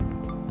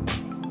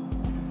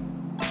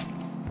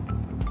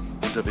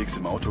unterwegs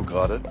im Auto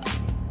gerade.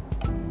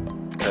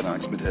 Keine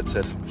Angst mit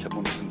Headset. Ich habe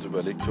noch ein bisschen so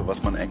überlegt, für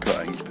was man Anchor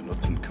eigentlich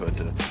benutzen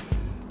könnte.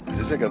 Es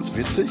ist ja ganz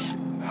witzig.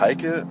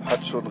 Heike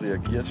hat schon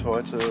reagiert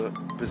heute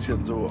ein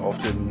bisschen so auf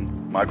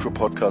den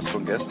Micro-Podcast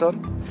von gestern.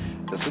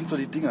 Das sind so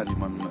die Dinger, die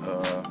man,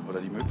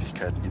 oder die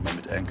Möglichkeiten, die man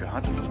mit Anchor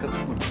hat. Das ist ganz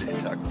gut mit der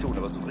Interaktion.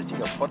 Aber so ein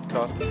richtiger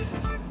Podcast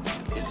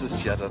ist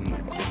es ja dann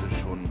im Grunde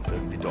schon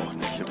irgendwie doch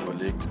nicht. Ich habe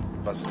überlegt,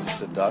 was ist es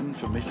denn dann?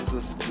 Für mich ist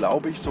es,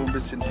 glaube ich, so ein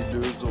bisschen die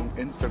Lösung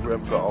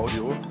Instagram für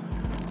Audio.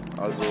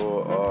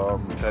 Also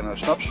ein kleiner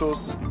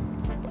Schnappschuss,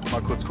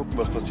 mal kurz gucken,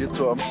 was passiert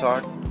so am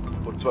Tag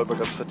und zwar über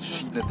ganz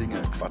verschiedene Dinge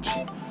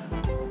quatschen.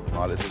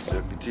 Mal ist es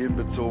irgendwie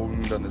themenbezogen,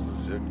 dann ist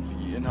es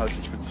irgendwie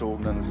inhaltlich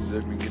bezogen, dann ist es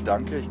irgendwie ein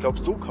Gedanke. Ich glaube,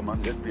 so kann man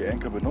irgendwie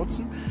Anchor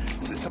benutzen.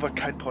 Es ist aber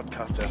kein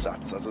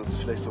Podcast-Ersatz. Also es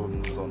ist vielleicht so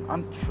ein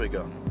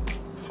Antriggern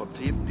von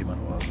Themen, die man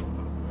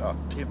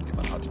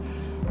hat.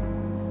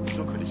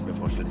 So könnte ich es mir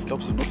vorstellen. Ich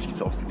glaube, so nutze ich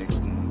es auch die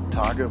nächsten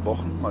Tage,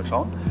 Wochen. Mal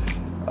schauen.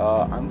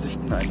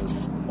 Ansichten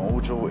eines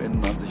Mojo,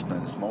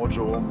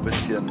 ein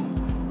bisschen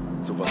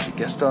sowas wie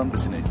gestern, ein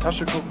bisschen in die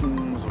Tasche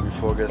gucken, so wie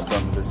vorgestern,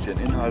 ein bisschen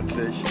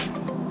inhaltlich.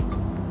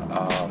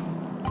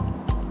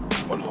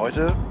 Und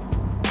heute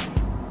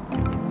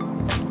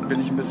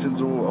bin ich ein bisschen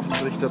so auf dem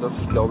Trichter, dass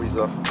ich glaube, ich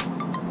sage,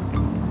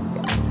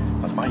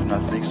 was mache ich denn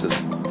als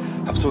nächstes?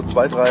 Ich habe so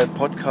 2, 3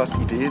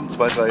 Podcast-Ideen,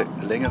 2, 3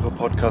 längere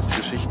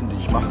Podcast-Geschichten, die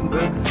ich machen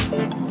will.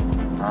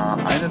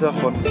 Eine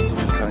davon, so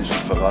viel kann ich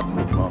schon verraten,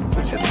 wird mal ein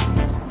bisschen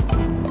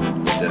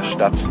mit der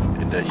Stadt,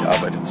 in der ich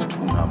arbeite, zu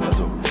tun haben.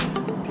 Also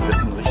die wird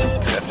einen richtig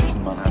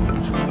kräftigen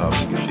Mannheim-Bezug haben,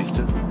 die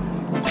Geschichte,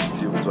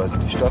 beziehungsweise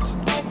die Stadt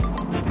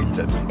spielt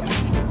selbst die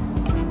Geschichte.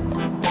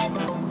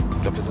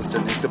 Ich glaube, das ist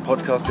der nächste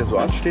Podcast, der so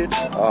ansteht.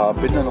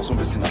 Bin da noch so ein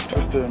bisschen am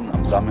Tüfteln,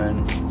 am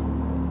Sammeln.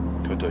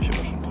 Könnt ihr euch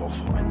aber schon drauf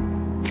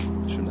freuen.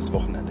 Schönes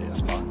Wochenende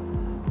erstmal.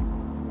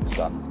 Bis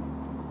dann.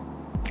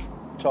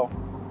 Ciao.